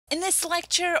this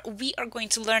lecture, we are going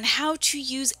to learn how to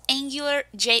use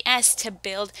AngularJS to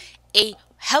build a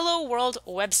Hello World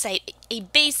website, a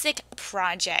basic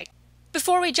project.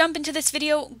 Before we jump into this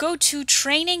video, go to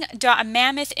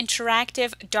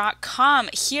training.mammoethinteractive.com.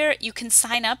 Here you can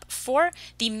sign up for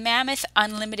the Mammoth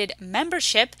Unlimited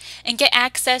membership and get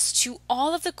access to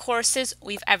all of the courses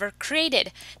we've ever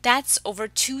created. That's over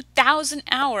 2,000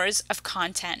 hours of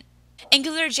content.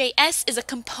 AngularJS is a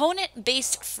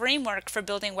component-based framework for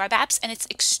building web apps, and it's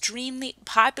extremely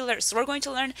popular. So we're going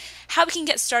to learn how we can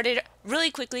get started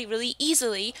really quickly, really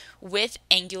easily with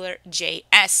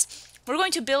AngularJS. We're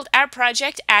going to build our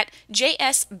project at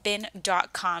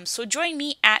jsbin.com. So join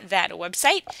me at that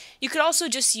website. You could also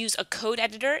just use a code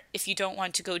editor if you don't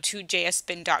want to go to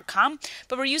jsbin.com.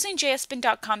 But we're using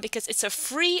jsbin.com because it's a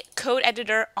free code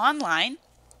editor online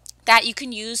that you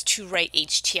can use to write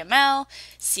HTML,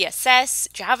 CSS,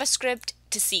 JavaScript,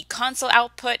 to see console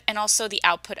output and also the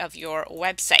output of your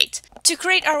website. To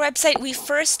create our website, we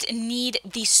first need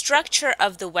the structure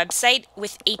of the website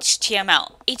with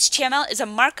HTML. HTML is a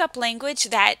markup language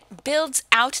that builds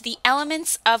out the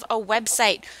elements of a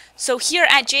website. So here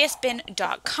at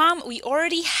jsbin.com, we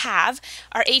already have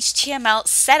our HTML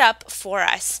set up for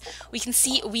us. We can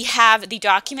see we have the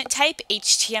document type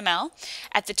HTML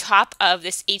at the top of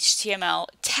this HTML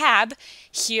tab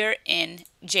here in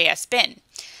JSBin.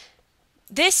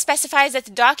 This specifies that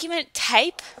the document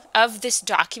type of this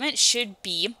document should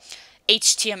be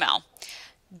HTML.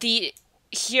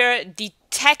 Here, the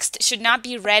text should not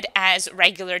be read as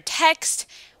regular text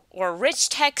or rich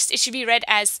text. It should be read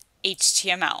as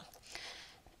HTML.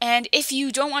 And if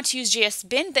you don't want to use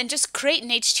JSBin, then just create an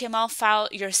HTML file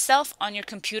yourself on your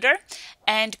computer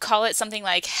and call it something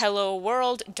like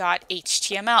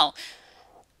helloworld.html.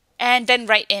 And then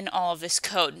write in all of this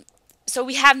code. So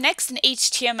we have next an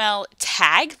HTML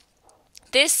tag.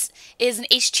 This is an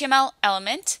HTML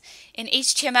element. And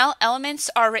HTML elements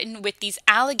are written with these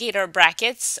alligator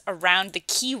brackets around the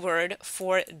keyword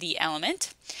for the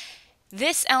element.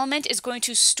 This element is going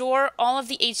to store all of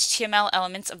the HTML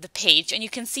elements of the page. And you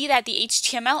can see that the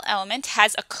HTML element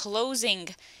has a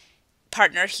closing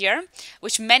partner here,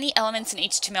 which many elements in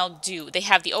HTML do. They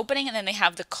have the opening and then they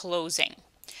have the closing.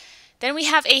 Then we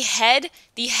have a head.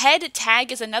 The head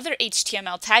tag is another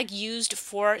HTML tag used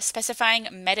for specifying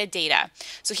metadata.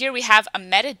 So here we have a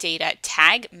metadata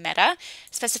tag, meta,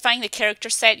 specifying the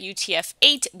character set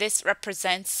UTF-8. This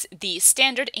represents the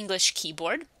standard English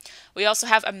keyboard. We also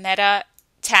have a meta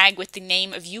tag with the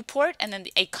name of viewport and then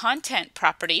a content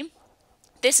property.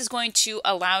 This is going to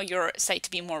allow your site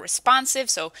to be more responsive,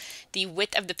 so the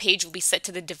width of the page will be set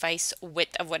to the device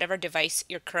width of whatever device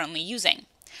you're currently using.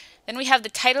 Then we have the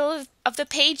title of the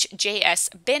page,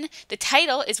 JSBin. The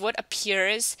title is what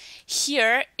appears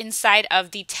here inside of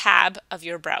the tab of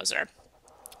your browser.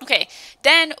 Okay,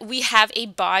 then we have a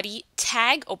body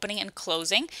tag, opening and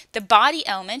closing. The body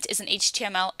element is an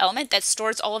HTML element that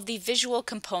stores all of the visual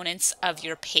components of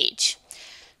your page.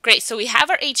 Great, so we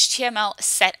have our HTML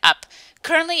set up.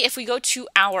 Currently, if we go to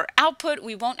our output,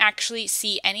 we won't actually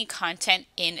see any content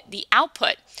in the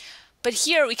output. But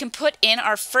here we can put in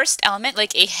our first element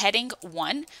like a heading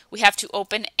 1. We have to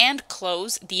open and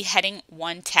close the heading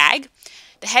 1 tag.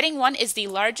 The heading 1 is the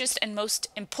largest and most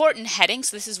important heading,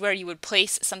 so this is where you would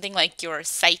place something like your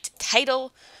site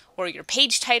title or your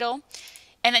page title.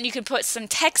 And then you can put some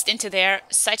text into there,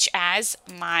 such as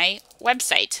my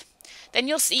website. Then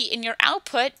you'll see in your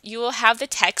output, you will have the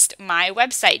text my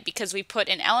website because we put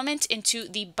an element into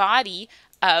the body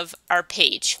of our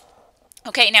page.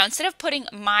 Okay, now instead of putting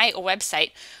my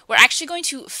website, we're actually going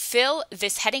to fill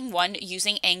this heading 1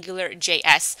 using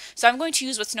AngularJS. So I'm going to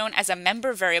use what's known as a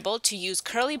member variable to use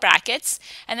curly brackets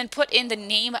and then put in the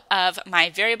name of my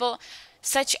variable,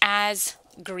 such as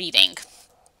greeting.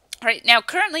 All right, now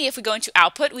currently if we go into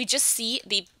output, we just see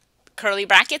the curly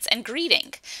brackets and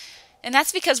greeting. And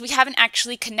that's because we haven't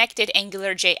actually connected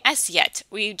AngularJS yet.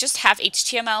 We just have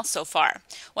HTML so far.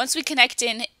 Once we connect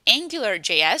in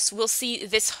AngularJS, we'll see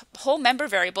this whole member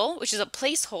variable, which is a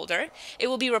placeholder. It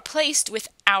will be replaced with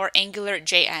our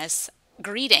AngularJS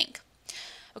greeting.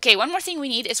 Okay, one more thing we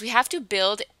need is we have to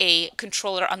build a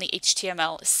controller on the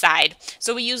HTML side.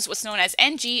 So we use what's known as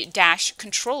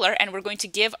ng-controller, and we're going to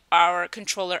give our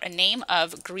controller a name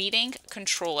of greeting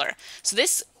controller. So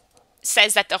this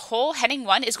says that the whole heading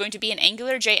 1 is going to be an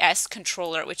AngularJS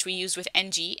controller, which we use with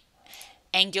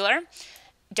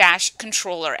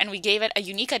Angular-controller, and we gave it a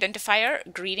unique identifier,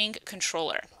 greeting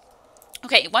controller.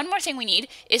 Okay, one more thing we need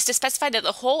is to specify that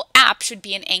the whole app should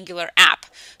be an Angular app.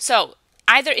 So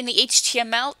either in the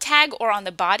HTML tag or on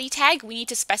the body tag, we need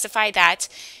to specify that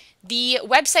the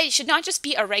website should not just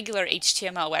be a regular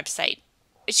HTML website.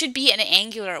 it should be an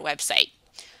Angular website.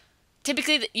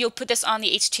 Typically, you'll put this on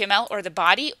the HTML or the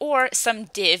body or some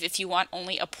div if you want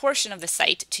only a portion of the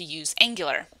site to use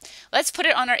Angular. Let's put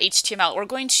it on our HTML. We're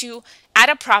going to add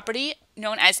a property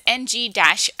known as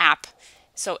ng-app.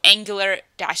 So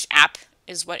Angular-app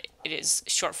is what it is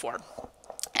short for.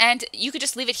 And you could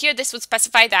just leave it here. This would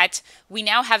specify that we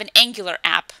now have an Angular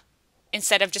app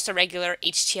instead of just a regular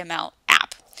HTML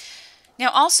app. Now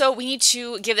also we need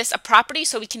to give this a property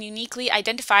so we can uniquely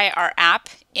identify our app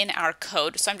in our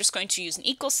code. So I'm just going to use an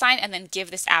equal sign and then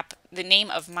give this app the name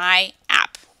of my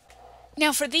app.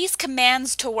 Now for these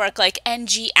commands to work, like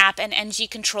ng-app and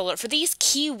ng-controller, for these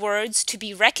keywords to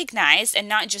be recognized and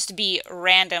not just be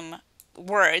random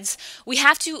words, we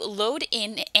have to load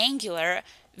in Angular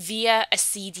via a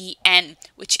CDN,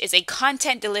 which is a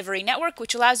content delivery network,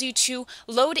 which allows you to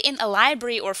load in a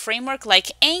library or framework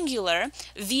like Angular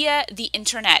via the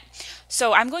internet.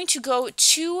 So I'm going to go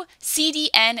to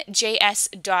cdnjs.com.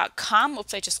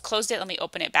 Oops, I just closed it. Let me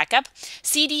open it back up.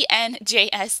 cdnjs.com.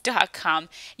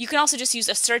 You can also just use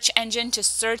a search engine to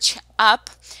search up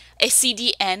a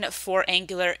CDN for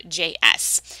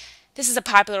AngularJS. This is a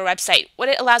popular website. What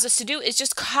it allows us to do is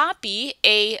just copy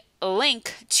a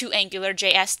link to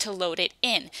AngularJS to load it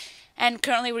in. And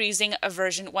currently we're using a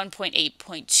version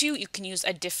 1.8.2. You can use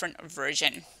a different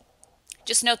version.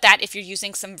 Just note that if you're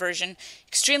using some version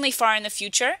extremely far in the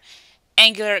future,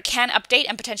 Angular can update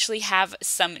and potentially have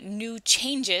some new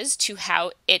changes to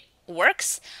how it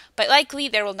works, but likely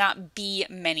there will not be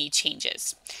many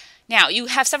changes. Now, you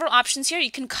have several options here.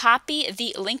 You can copy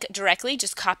the link directly,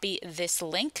 just copy this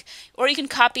link, or you can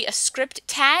copy a script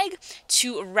tag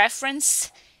to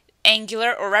reference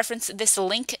Angular or reference this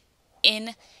link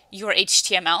in your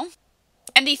HTML.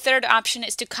 And the third option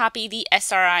is to copy the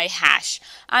SRI hash.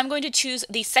 I'm going to choose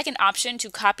the second option to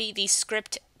copy the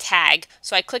script tag.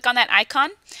 So I click on that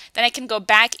icon, then I can go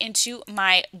back into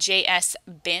my JS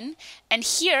bin, and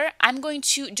here I'm going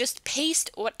to just paste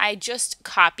what I just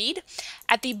copied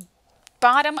at the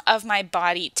bottom of my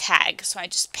body tag. So I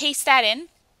just paste that in.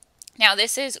 Now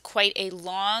this is quite a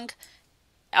long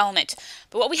element,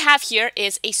 but what we have here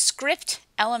is a script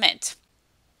element.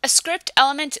 A script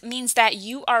element means that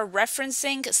you are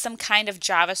referencing some kind of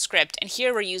JavaScript, and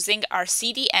here we're using our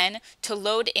CDN to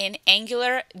load in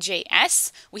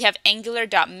AngularJS. We have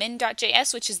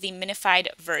angular.min.js, which is the minified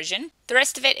version. The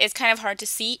rest of it is kind of hard to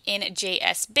see in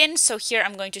JS bin, so here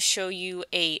I'm going to show you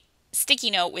a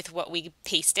sticky note with what we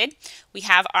pasted. We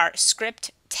have our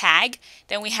script tag,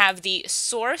 then we have the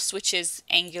source, which is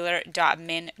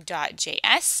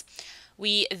angular.min.js.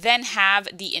 We then have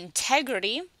the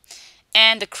integrity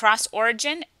and the cross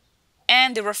origin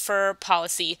and the refer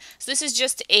policy. So this is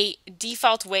just a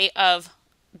default way of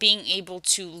being able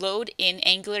to load in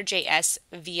AngularJS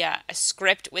via a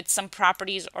script with some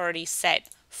properties already set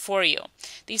for you.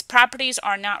 These properties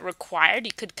are not required.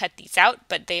 You could cut these out,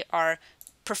 but they are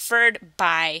preferred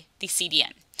by the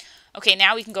CDN. Okay,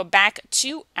 now we can go back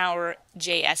to our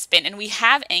JS bin and we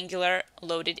have Angular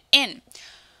loaded in.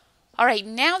 All right,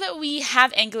 now that we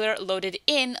have Angular loaded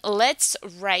in, let's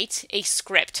write a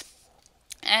script.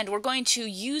 And we're going to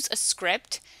use a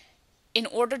script in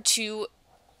order to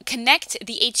connect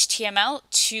the HTML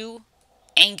to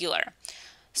Angular.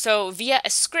 So via a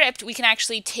script, we can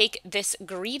actually take this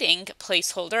greeting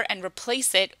placeholder and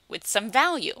replace it with some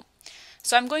value.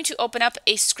 So I'm going to open up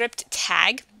a script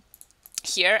tag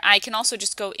here. I can also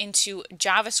just go into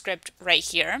JavaScript right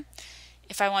here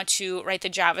if I want to write the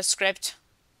JavaScript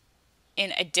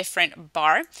in a different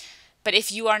bar. But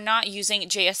if you are not using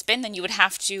JSBin, then you would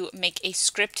have to make a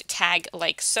script tag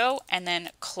like so and then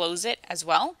close it as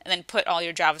well and then put all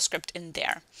your JavaScript in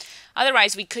there.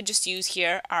 Otherwise, we could just use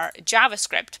here our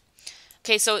JavaScript.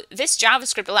 Okay, so this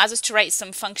JavaScript allows us to write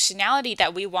some functionality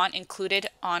that we want included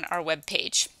on our web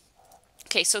page.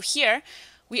 Okay, so here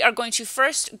we are going to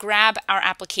first grab our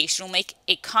application. We'll make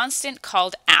a constant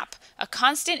called app. A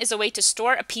constant is a way to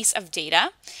store a piece of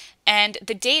data, and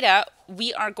the data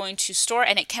we are going to store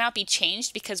and it cannot be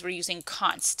changed because we're using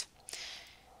const.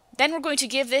 Then we're going to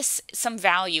give this some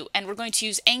value and we're going to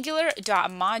use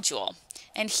angular.module.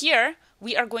 And here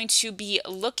we are going to be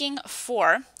looking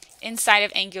for, inside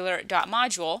of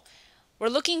angular.module, we're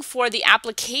looking for the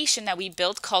application that we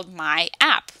built called my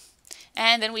app.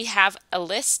 And then we have a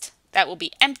list that will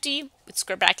be empty with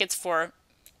square brackets for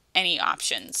any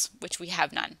options, which we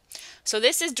have none. So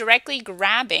this is directly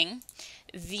grabbing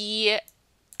the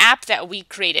app that we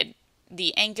created,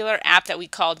 the Angular app that we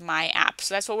called my app.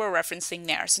 So that's what we're referencing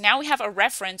there. So now we have a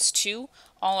reference to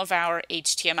all of our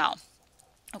HTML.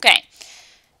 Okay,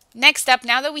 Next up,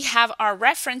 now that we have our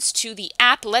reference to the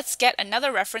app, let's get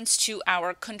another reference to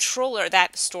our controller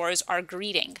that stores our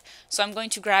greeting. So I'm going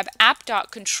to grab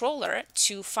app.controller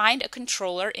to find a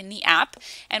controller in the app,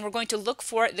 and we're going to look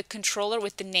for the controller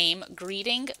with the name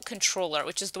greeting controller,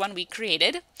 which is the one we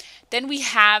created. Then we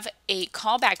have a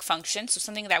callback function, so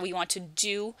something that we want to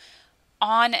do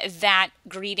on that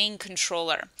greeting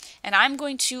controller. And I'm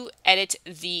going to edit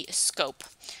the scope.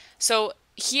 So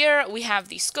here we have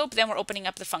the scope, then we're opening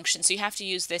up the function. So you have to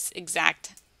use this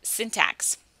exact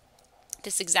syntax,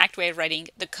 this exact way of writing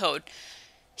the code.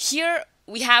 Here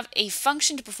we have a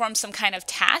function to perform some kind of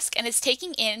task, and it's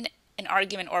taking in an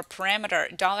argument or parameter,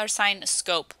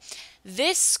 $scope.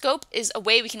 This scope is a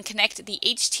way we can connect the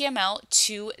HTML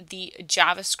to the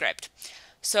JavaScript.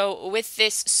 So with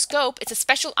this scope, it's a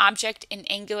special object in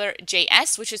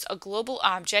AngularJS, which is a global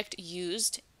object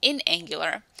used in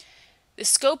Angular. The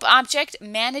scope object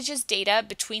manages data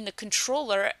between the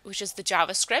controller, which is the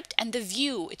JavaScript, and the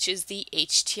view, which is the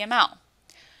HTML.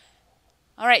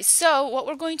 All right, so what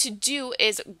we're going to do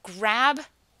is grab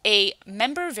a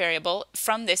member variable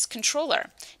from this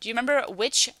controller. Do you remember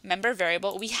which member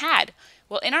variable we had?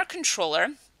 Well, in our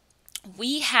controller,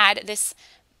 we had this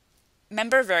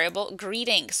member variable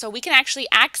greeting. So we can actually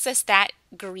access that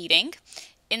greeting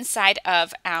inside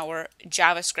of our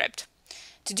JavaScript.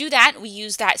 To do that, we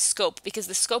use that scope because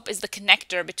the scope is the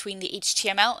connector between the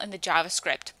HTML and the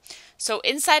JavaScript. So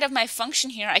inside of my function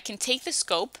here, I can take the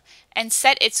scope and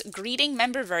set its greeting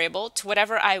member variable to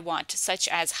whatever I want, such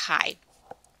as hi.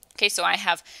 Okay, so I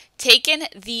have taken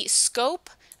the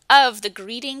scope of the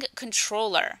greeting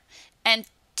controller and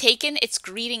taken its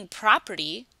greeting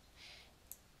property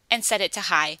and set it to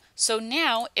hi. So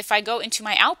now if I go into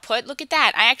my output, look at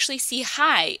that. I actually see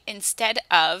hi instead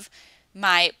of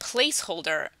my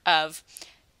placeholder of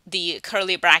the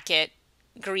curly bracket,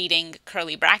 greeting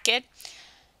curly bracket.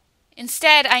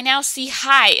 Instead, I now see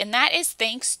hi, and that is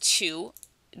thanks to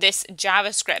this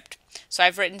JavaScript. So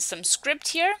I've written some script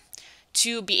here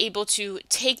to be able to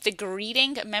take the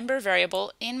greeting member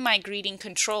variable in my greeting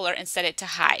controller and set it to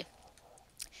hi.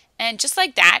 And just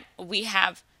like that, we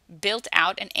have built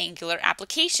out an Angular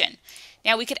application.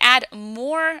 Now we could add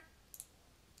more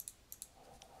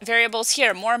variables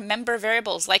here, more member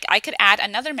variables. Like I could add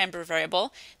another member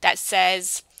variable that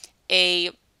says a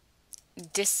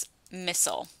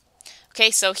dismissal.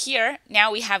 Okay, so here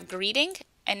now we have greeting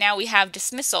and now we have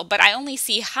dismissal, but I only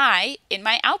see hi in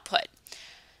my output.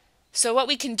 So what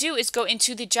we can do is go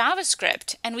into the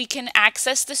JavaScript and we can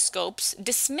access the scope's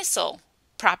dismissal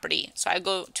property. So I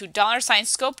go to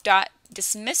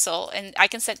 $scope.dismissal and I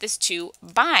can set this to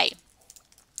bye.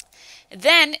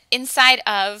 Then inside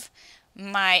of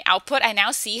my output, I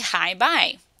now see hi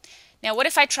bye. Now what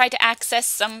if I try to access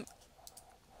some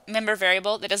member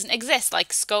variable that doesn't exist,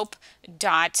 like scope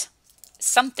dot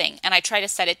something, and I try to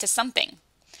set it to something?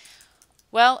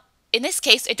 Well, in this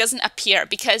case, it doesn't appear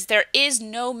because there is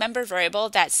no member variable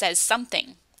that says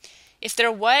something. If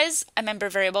there was a member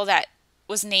variable that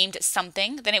was named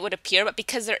something, then it would appear, but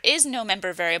because there is no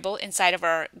member variable inside of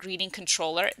our greeting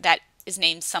controller that is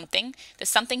named something, the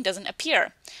something doesn't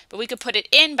appear. But we could put it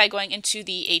in by going into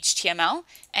the HTML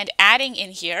and adding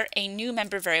in here a new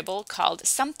member variable called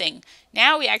something.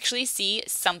 Now we actually see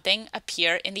something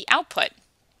appear in the output.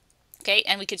 Okay,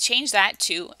 and we could change that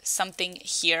to something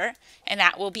here, and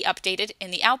that will be updated in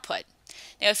the output.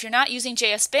 Now, if you're not using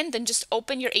JSBin, then just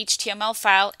open your HTML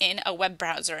file in a web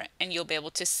browser, and you'll be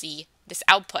able to see this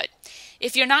output.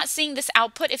 If you're not seeing this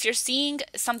output, if you're seeing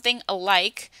something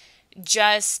like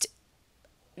just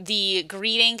the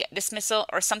greeting, dismissal,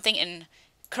 or something in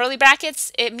curly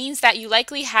brackets, it means that you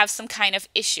likely have some kind of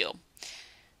issue.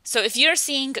 So if you're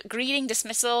seeing greeting,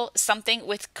 dismissal, something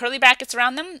with curly brackets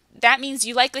around them, that means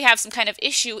you likely have some kind of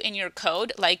issue in your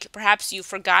code, like perhaps you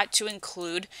forgot to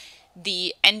include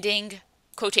the ending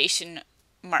quotation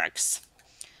marks.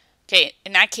 Okay,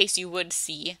 in that case you would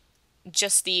see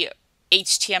just the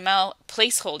HTML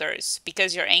placeholders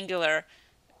because your Angular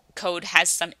code has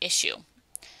some issue.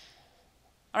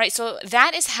 All right, so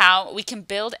that is how we can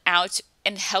build out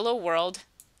an Hello World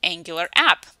Angular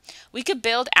app. We could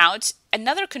build out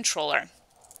another controller.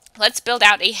 Let's build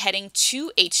out a heading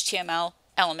 2 HTML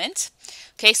element.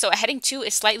 Okay, so a heading 2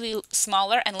 is slightly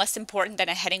smaller and less important than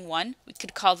a heading 1. We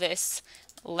could call this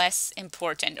less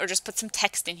important, or just put some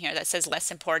text in here that says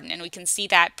less important, and we can see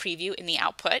that preview in the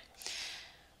output.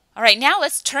 All right, now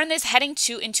let's turn this heading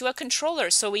 2 into a controller.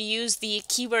 So we use the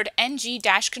keyword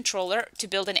ng-controller to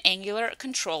build an Angular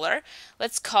controller.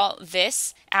 Let's call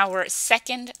this our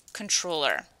second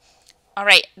controller. All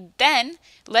right, then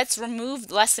let's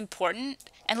remove less important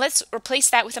and let's replace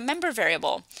that with a member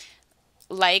variable,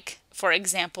 like for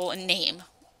example, a name.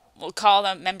 We'll call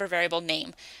the member variable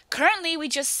name. Currently, we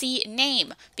just see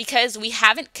name because we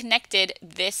haven't connected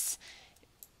this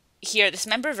here, this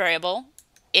member variable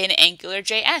in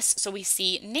AngularJS. So we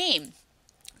see name.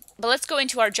 But let's go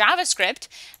into our JavaScript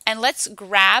and let's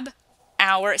grab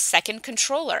our second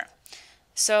controller.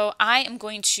 So I am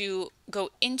going to go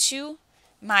into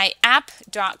my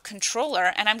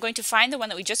app.controller and I'm going to find the one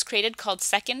that we just created called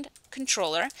second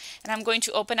controller, and I'm going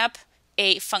to open up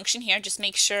a function here. Just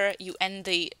make sure you end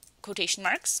the quotation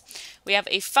marks. We have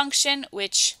a function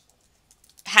which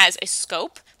has a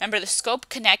scope. Remember, the scope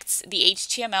connects the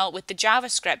HTML with the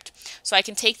JavaScript. So I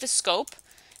can take the scope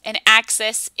and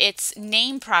access its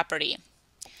name property.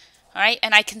 All right,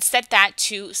 and I can set that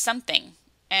to something.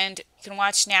 And you can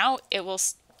watch now, it will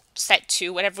set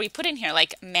to whatever we put in here,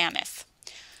 like mammoth.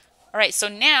 All right, so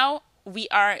now we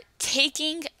are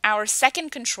taking our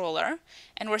second controller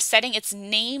and we're setting its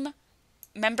name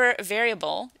member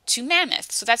variable to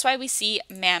mammoth. So that's why we see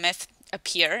mammoth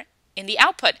appear in the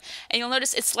output. And you'll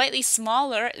notice it's slightly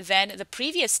smaller than the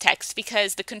previous text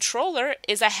because the controller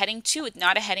is a heading 2,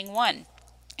 not a heading 1.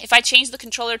 If I change the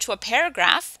controller to a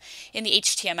paragraph in the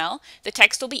HTML, the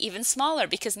text will be even smaller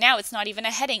because now it's not even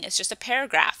a heading, it's just a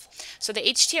paragraph. So the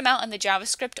HTML and the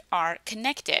JavaScript are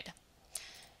connected.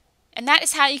 And that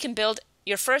is how you can build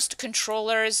your first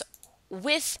controllers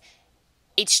with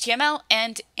HTML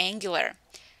and Angular.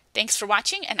 Thanks for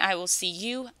watching, and I will see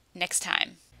you next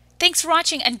time. Thanks for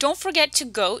watching, and don't forget to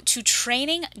go to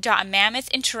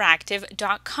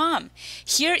training.mammothinteractive.com.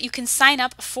 Here you can sign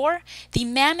up for the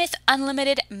Mammoth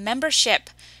Unlimited membership,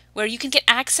 where you can get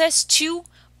access to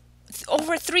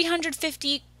over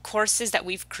 350 courses that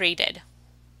we've created.